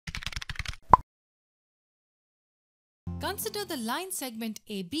Consider the line segment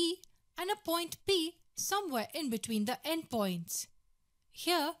AB and a point P somewhere in between the endpoints.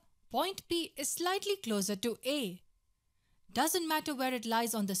 Here, point P is slightly closer to A. Doesn't matter where it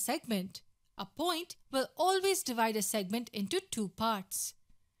lies on the segment, a point will always divide a segment into two parts.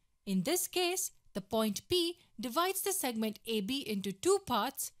 In this case, the point P divides the segment AB into two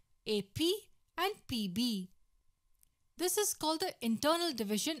parts, AP and PB. This is called the internal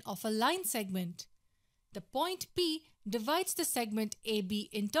division of a line segment. The point P divides the segment AB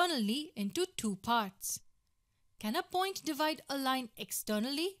internally into two parts. Can a point divide a line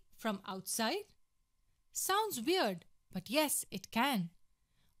externally from outside? Sounds weird, but yes, it can.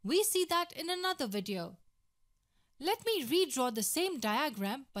 We see that in another video. Let me redraw the same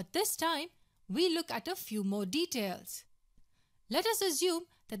diagram, but this time we look at a few more details. Let us assume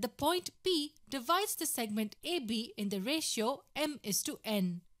that the point P divides the segment AB in the ratio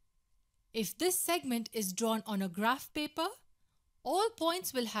m:n. If this segment is drawn on a graph paper, all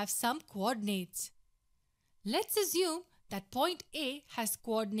points will have some coordinates. Let's assume that point A has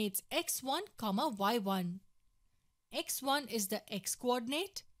coordinates x1, y1. x1 is the x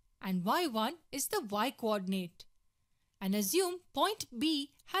coordinate and y1 is the y coordinate. And assume point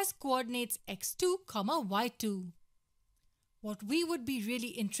B has coordinates x2, y2. What we would be really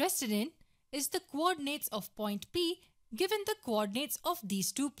interested in is the coordinates of point P given the coordinates of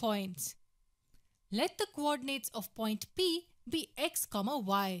these 2 points. Let the coordinates of point P be x,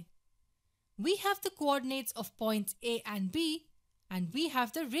 y. We have the coordinates of points A and B, and we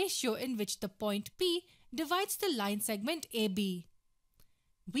have the ratio in which the point P divides the line segment AB.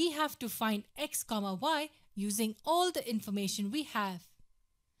 We have to find x, y using all the information we have.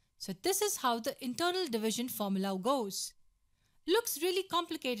 So this is how the internal division formula goes. Looks really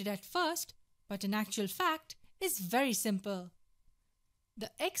complicated at first, but in actual fact is very simple. The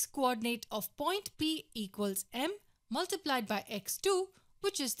x coordinate of point P equals m multiplied by x2,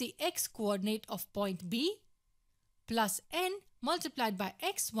 which is the x coordinate of point B, plus n multiplied by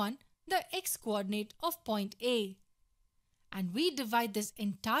x1, the x coordinate of point A. And we divide this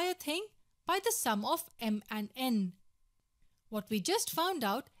entire thing by the sum of m and n. What we just found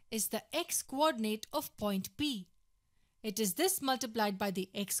out is the x coordinate of point P. It is this multiplied by the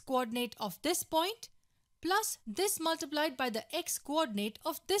x coordinate of this point plus this multiplied by the x coordinate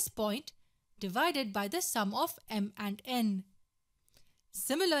of this point divided by the sum of m and n.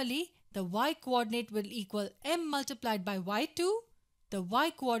 Similarly, the y coordinate will equal m multiplied by y2, the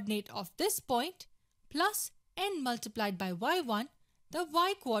y coordinate of this point, plus n multiplied by y1, the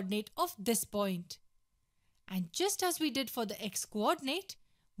y coordinate of this point. And just as we did for the x coordinate,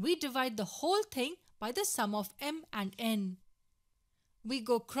 we divide the whole thing by the sum of m and n. We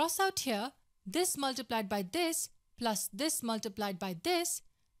go cross out here, this multiplied by this plus this multiplied by this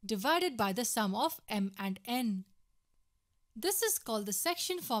divided by the sum of m and n. This is called the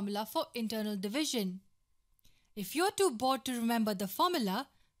section formula for internal division. If you're too bored to remember the formula,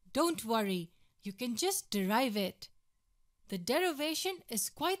 don't worry, you can just derive it. The derivation is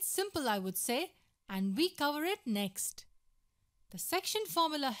quite simple, I would say, and we cover it next. The section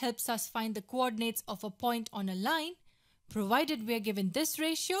formula helps us find the coordinates of a point on a line, provided we are given this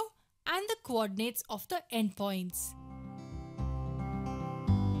ratio and the coordinates of the endpoints.